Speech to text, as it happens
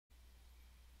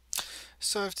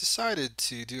So I've decided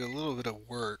to do a little bit of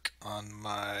work on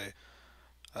my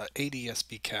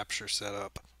ADSB capture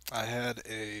setup. I had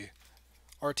a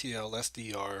RTL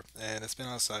SDR and it's been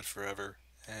outside forever,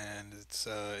 and it's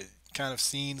kind of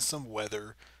seen some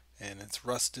weather, and it's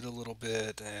rusted a little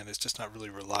bit, and it's just not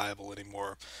really reliable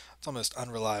anymore. It's almost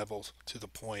unreliable to the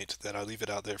point that I leave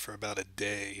it out there for about a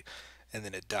day and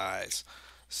then it dies.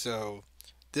 So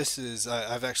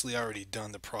I've actually already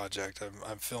done the project.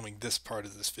 I'm filming this part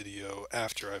of this video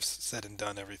after I've said and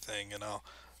done everything, and I'll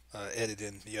edit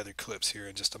in the other clips here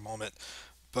in just a moment.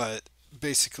 But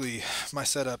basically, my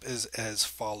setup is as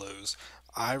follows.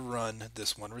 I run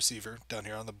this one receiver down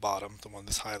here on the bottom, the one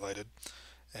that's highlighted,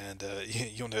 and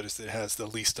you'll notice that it has the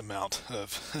least amount of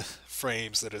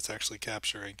frames that it's actually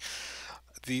capturing.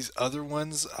 These other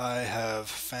ones I have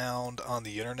found on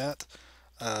the internet,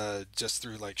 just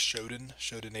through like Shodan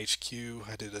HQ.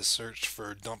 I did a search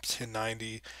for dump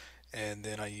 1090, and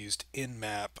then I used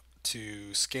Nmap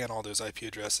to scan all those IP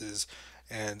addresses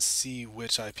and see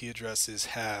which IP addresses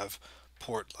have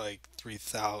port like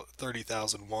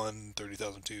 30,001,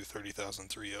 30,002,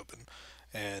 30,003 open.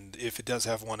 And if it does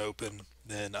have one open,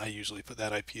 then I usually put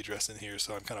that IP address in here,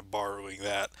 so I'm kind of borrowing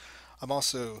that. I'm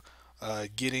also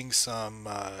getting some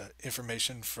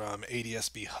information from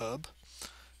ADSB Hub,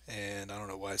 and I don't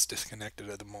know why it's disconnected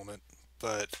at the moment,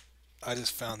 but I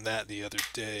just found that the other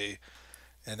day,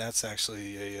 and that's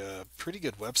actually a pretty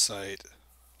good website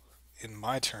in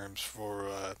my terms for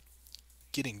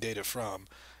getting data from.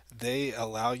 They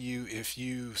allow you, if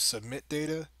you submit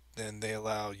data, then they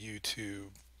allow you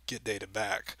to get data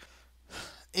back.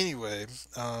 Anyway,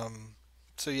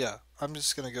 so yeah, I'm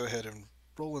just going to go ahead and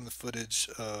roll in the footage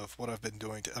of what I've been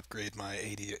doing to upgrade my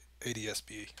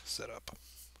ADSB setup.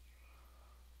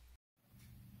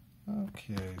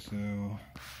 Okay, so I'm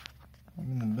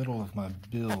in the middle of my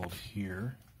build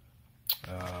here.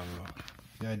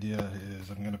 The idea is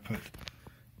I'm going to put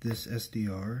this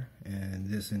SDR and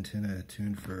this antenna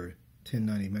tuned for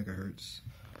 1090 megahertz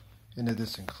into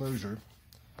this enclosure.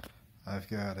 I've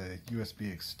got a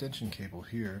USB extension cable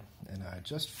here, and I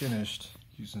just finished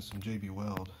using some JB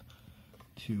Weld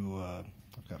to,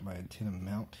 I've got my antenna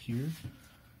mount here,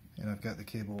 and I've got the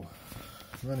cable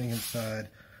running inside,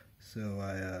 so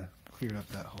I cleared up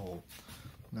that hole.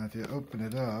 Now if you open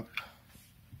it up,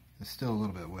 it's still a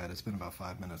little bit wet. It's been about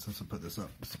 5 minutes since I put this up.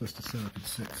 It's supposed to set up in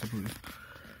 6, I believe.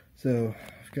 So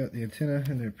I've got the antenna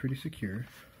in there pretty secure,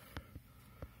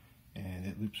 and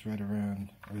it loops right around,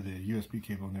 or the USB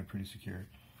cable in there pretty secure,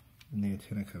 and the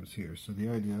antenna comes here. So the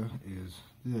idea is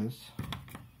this,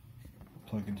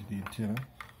 plug into the antenna,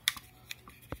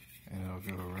 and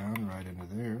it'll go around right into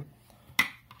there.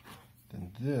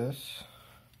 Then this,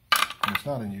 when it's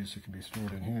not in use, it can be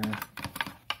stored in here.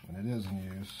 When it is in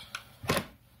use,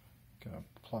 gonna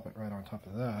plop it right on top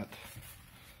of that,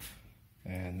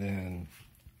 and then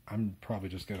I'm probably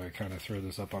just gonna kind of throw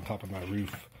this up on top of my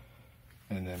roof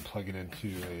and then plug it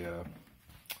into a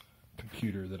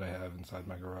computer that I have inside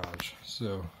my garage.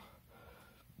 So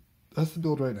that's the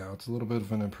build right now. It's a little bit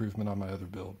of an improvement on my other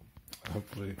build.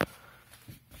 Hopefully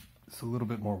it's a little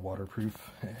bit more waterproof,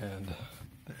 and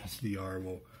the SDR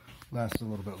will last a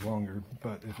little bit longer,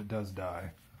 but if it does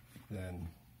die, then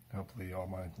hopefully all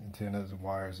my antennas and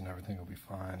wires and everything will be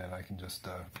fine, and I can just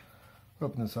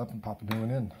open this up and pop a new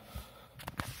one in.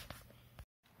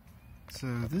 So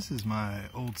this is my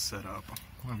old setup.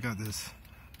 I've got this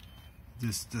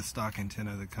stock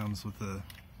antenna that comes with the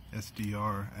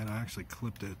SDR, and I actually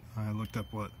clipped it. I looked up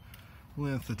what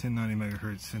length the 1090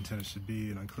 megahertz antenna should be,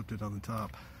 and I clipped it on the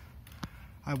top.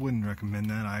 I wouldn't recommend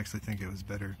that. I actually think it was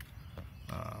better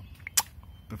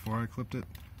before I clipped it.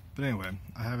 But anyway,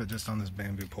 I have it just on this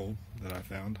bamboo pole that I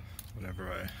found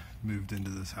whenever I moved into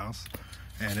this house,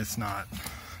 and it's not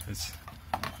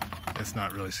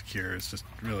really secure. It's just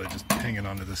really just hanging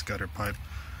onto this gutter pipe.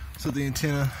 So the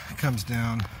antenna comes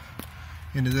down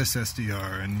into this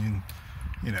SDR, and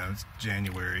you know, it's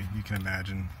January. You can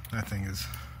imagine that thing is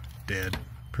dead.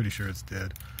 Pretty sure it's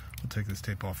dead. We'll take this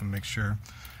tape off and make sure.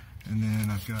 And then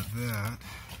I've got that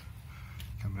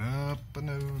coming up and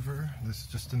over. This is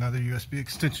just another USB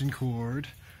extension cord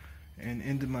and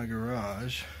into my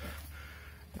garage.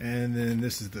 And then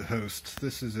this is the host.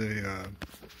 This is a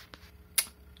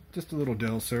just a little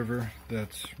Dell server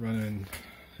that's running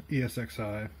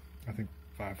ESXi, I think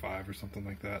 5.5 or something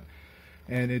like that,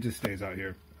 and it just stays out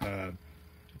here.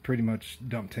 Pretty much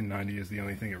dump 1090 is the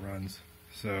only thing it runs.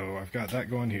 So I've got that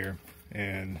going here,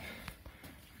 and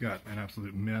I've got an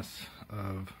absolute mess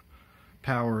of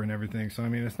power and everything. So I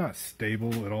mean, it's not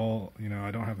stable at all. You know,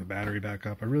 I don't have a battery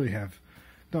backup. I really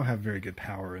don't have very good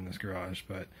power in this garage,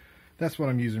 but that's what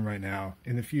I'm using right now.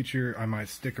 In the future, I might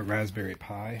stick a Raspberry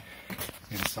Pi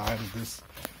inside of this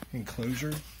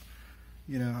enclosure.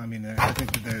 You know, I mean, I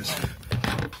think that there's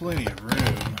plenty of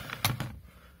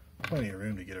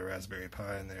room to get a Raspberry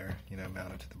Pi in there, you know,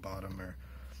 mounted to the bottom, or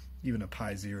even a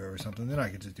Pi Zero or something. Then I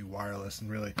could just do wireless, and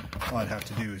really all I'd have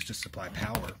to do is just supply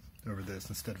power over this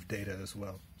instead of data as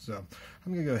well. So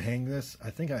I'm gonna go hang this.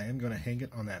 I think I am gonna hang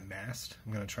it on that mast.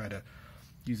 I'm gonna try to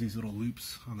use these little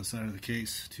loops on the side of the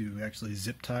case to actually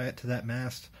zip tie it to that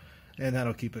mast, and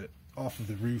that'll keep it off of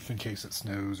the roof in case it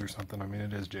snows or something. I mean,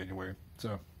 it is January,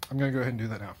 so I'm gonna go ahead and do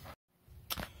that now.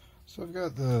 So I've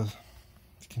got the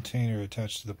container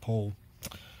attached to the pole.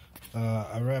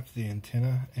 I wrapped the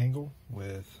antenna angle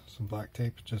with some black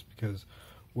tape just because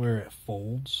where it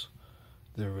folds,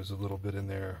 there was a little bit in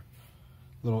there,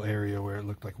 little area where it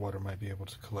looked like water might be able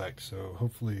to collect. So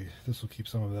hopefully this will keep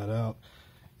some of that out.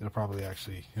 It'll probably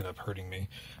actually end up hurting me.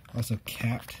 I also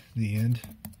capped the end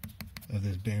of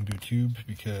this bamboo tube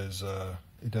because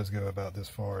it does go about this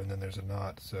far, and then there's a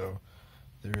knot, so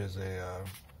there is a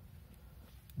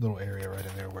little area right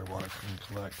in there where water can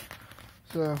collect.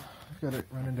 So I've got it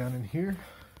running down in here,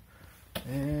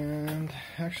 and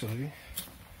actually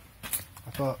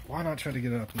I thought, why not try to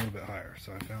get it up a little bit higher?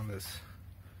 So I found this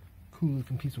cool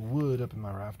looking piece of wood up in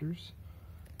my rafters,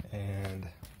 and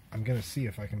I'm gonna see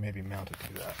if I can maybe mount it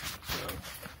to that. So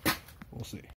we'll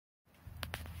see.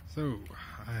 So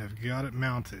I have got it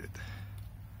mounted.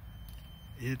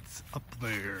 It's up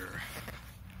there.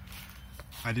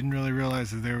 I didn't really realize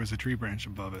that there was a tree branch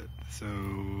above it, so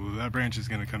that branch is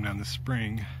going to come down this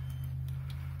spring.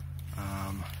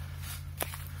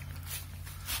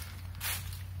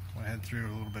 Went ahead and threw a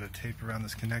little bit of tape around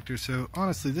this connector. So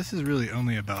honestly, this is really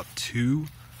only about 2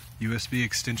 USB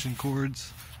extension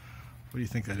cords. What do you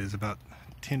think that is? About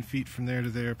 10 feet from there to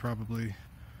there, probably.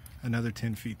 Another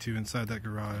 10 feet to inside that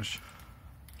garage.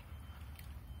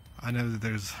 I know that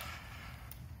there's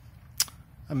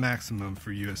a maximum for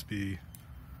USB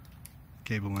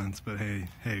cable lengths, but hey,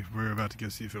 we're about to go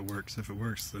see if it works. If it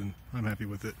works, then I'm happy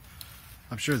with it.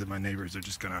 I'm sure that my neighbors are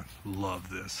just gonna love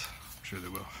this. I'm sure they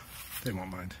will. They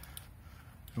won't mind.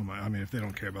 They won't mind. I mean, if they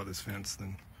don't care about this fence,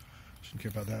 then shouldn't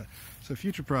care about that. So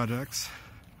future projects,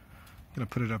 I'm gonna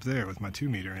put it up there with my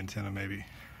 2-meter antenna maybe.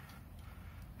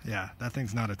 Yeah, that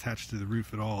thing's not attached to the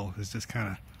roof at all. It's just kind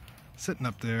of sitting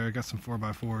up there. I got some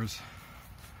 4x4s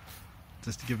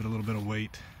just to give it a little bit of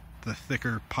weight. The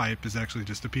thicker pipe is actually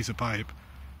just a piece of pipe,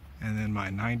 and then my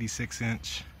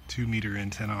 96-inch 2-meter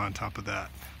antenna on top of that.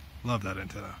 Love that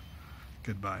antenna.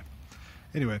 Goodbye.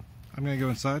 Anyway, I'm gonna go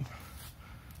inside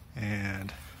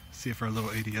and see if our little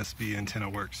ADSB antenna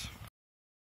works.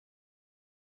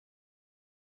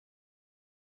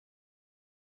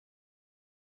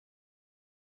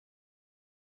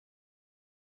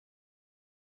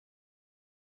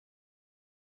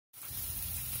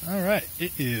 Alright,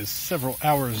 it is several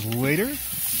hours later.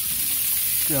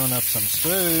 Throwing up some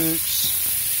spokes.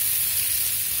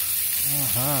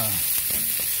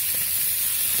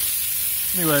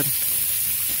 Anyway,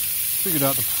 figured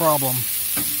out the problem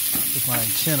with my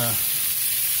antenna.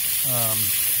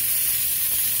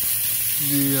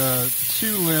 The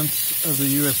 2 lengths of the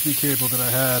USB cable that I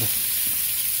had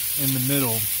in the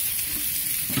middle,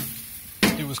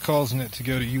 it was causing it to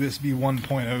go to USB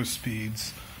 1.0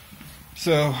 speeds.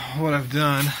 So what I've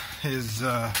done is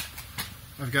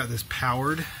I've got this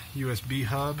powered USB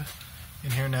hub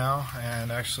in here now,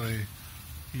 and actually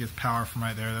you get power from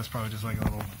right there. That's probably just like a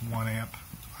little 1 amp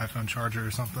iPhone charger or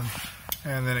something,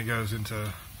 and then it goes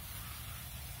into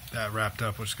that wrapped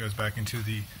up, which goes back into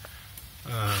the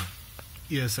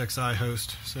ESXi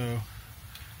host. So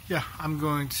yeah, I'm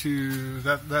going to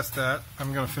that's that.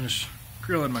 I'm going to finish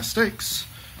grilling my steaks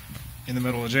in the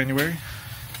middle of January.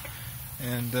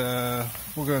 And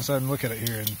we'll go inside and look at it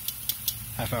here in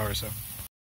half hour or so.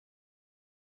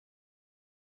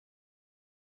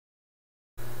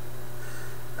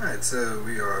 Alright, so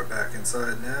we are back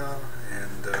inside now,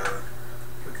 and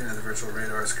looking at the virtual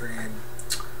radar screen.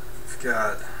 We've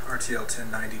got RTL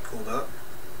 1090 pulled up.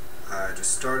 I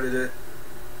just started it,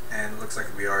 and it looks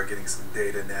like we are getting some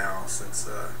data now since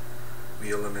we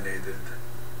eliminated,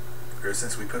 or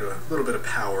since we put a little bit of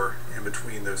power in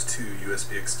between those 2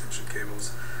 USB extension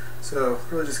cables. So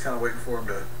really just kind of waiting for them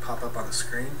to pop up on the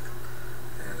screen.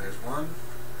 And there's one.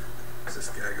 It's this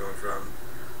guy going from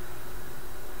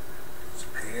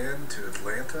Japan to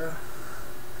Atlanta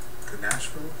to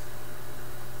Nashville.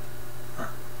 Huh,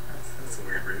 that's a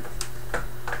weird route.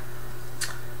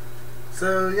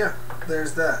 So yeah,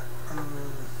 there's that. I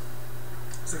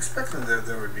was expecting that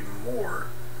there would be more,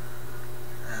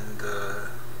 and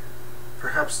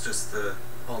perhaps just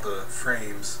all the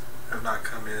frames have not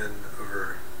come in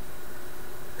over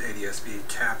ADSB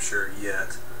capture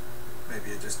yet.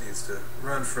 Maybe it just needs to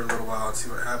run for a little while and see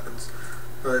what happens.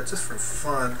 But just for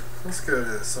fun, let's go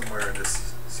to somewhere and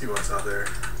just see what's out there.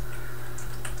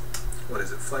 What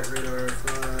is it? Flight radar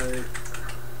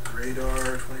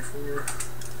 24.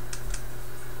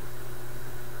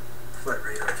 Flight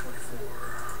radar 24.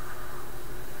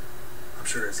 I'm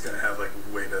sure it's going to have like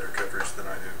way better coverage than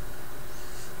I do.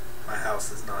 My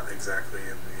house is not exactly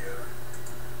in the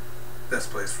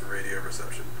best place for radio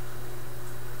reception.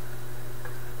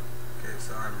 Okay,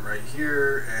 so I'm right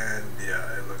here, and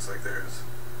yeah, it looks like there's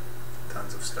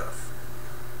tons of stuff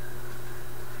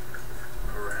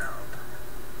around.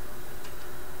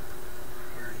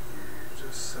 Where are you?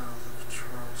 Just south of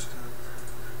Charleston.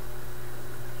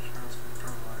 Charleston,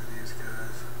 probably one of these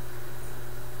guys.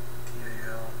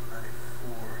 DAL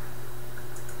 94.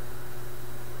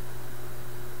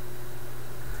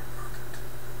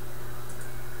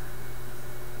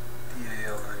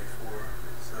 DAL 94.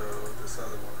 So this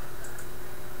other one.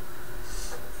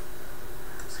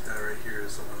 This guy right here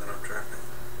is the one that I'm tracking.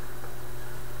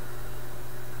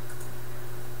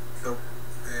 Oh,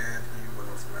 and he went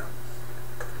off the map.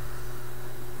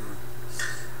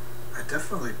 I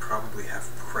definitely probably have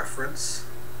preference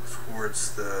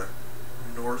towards the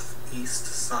northeast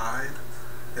side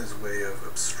as a way of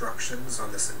obstructions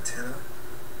on this antenna.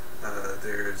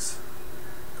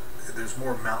 There's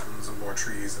more mountains and more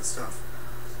trees and stuff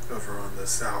over on the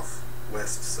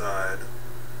southwest side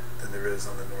than there is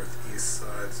on the northeast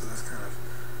side, so that's kind of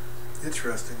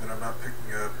interesting that I'm not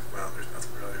picking up. Well, there's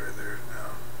nothing really right there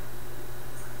now.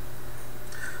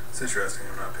 It's interesting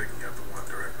I'm not picking up the one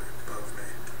directly above me.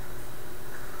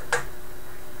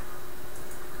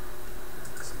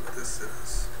 Let's see what this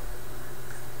is.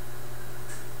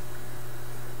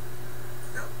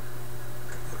 Yep,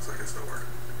 looks like it's still working.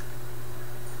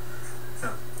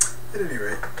 Yeah. At any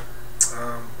rate,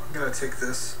 I'm going to take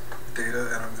this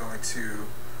data and I'm going to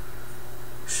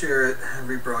share it and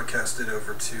rebroadcast it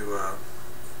over to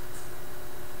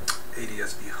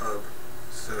ADSB Hub.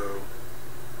 So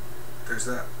there's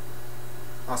that.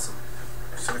 Awesome.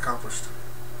 Mission accomplished.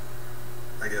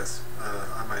 I guess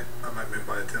I might move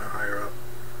my antenna higher up,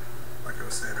 like I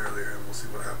was saying earlier, and we'll see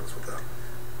what happens with that.